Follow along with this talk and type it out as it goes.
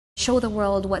show the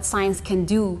world what science can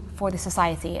do for the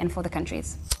society and for the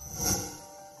countries.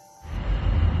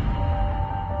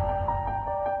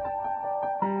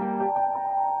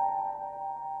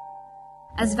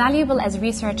 As valuable as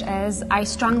research is, I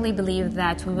strongly believe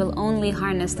that we will only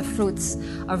harness the fruits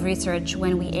of research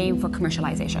when we aim for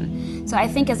commercialization. So I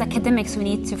think as academics we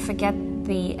need to forget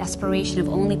the aspiration of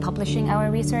only publishing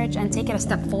our research and take it a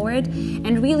step forward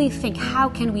and really think, how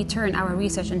can we turn our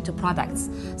research into products,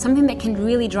 something that can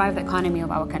really drive the economy of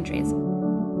our countries.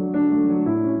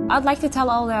 I'd like to tell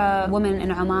all the women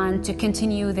in Oman to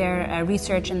continue their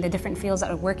research in the different fields that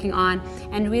we're working on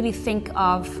and really think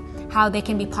of how they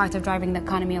can be part of driving the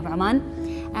economy of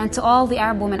Oman. And to all the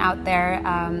Arab women out there,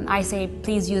 I say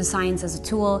please use science as a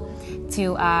tool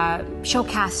to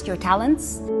showcase your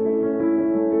talents.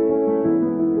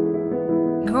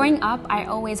 Growing up, I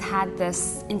always had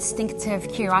this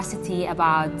instinctive curiosity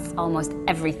about almost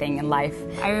everything in life.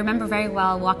 I remember very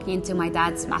well walking into my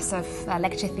dad's massive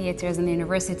lecture theatres in the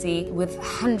university with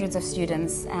hundreds of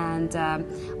students and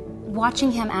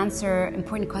watching him answer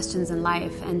important questions in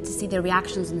life and to see the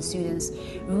reactions in the students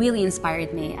really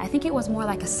inspired me. I think it was more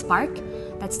like a spark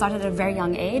that started at a very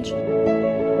young age.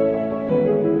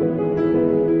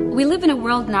 We live in a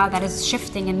world now that is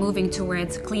shifting and moving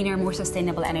towards cleaner, more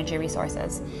sustainable energy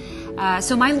resources.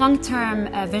 So my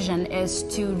long-term vision is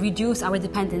to reduce our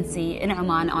dependency in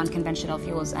Oman on conventional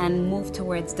fuels and move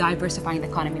towards diversifying the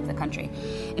economy of the country.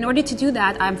 In order to do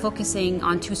that, I'm focusing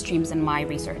on two streams in my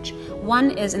research.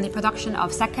 One is in the production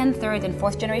of second, third, and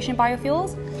fourth generation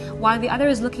biofuels, while the other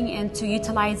is looking into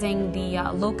utilizing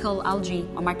the local algae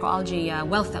or microalgae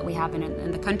wealth that we have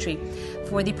in the country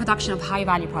for the production of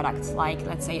high-value products like,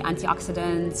 let's say,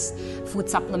 antioxidants, food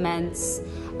supplements,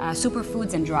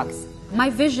 superfoods, and drugs. My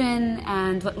vision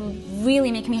and what will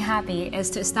really make me happy is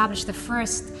to establish the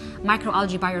first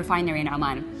microalgae biorefinery in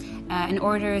Oman in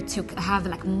order to have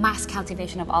like mass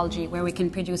cultivation of algae where we can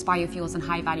produce biofuels and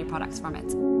high-value products from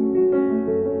it.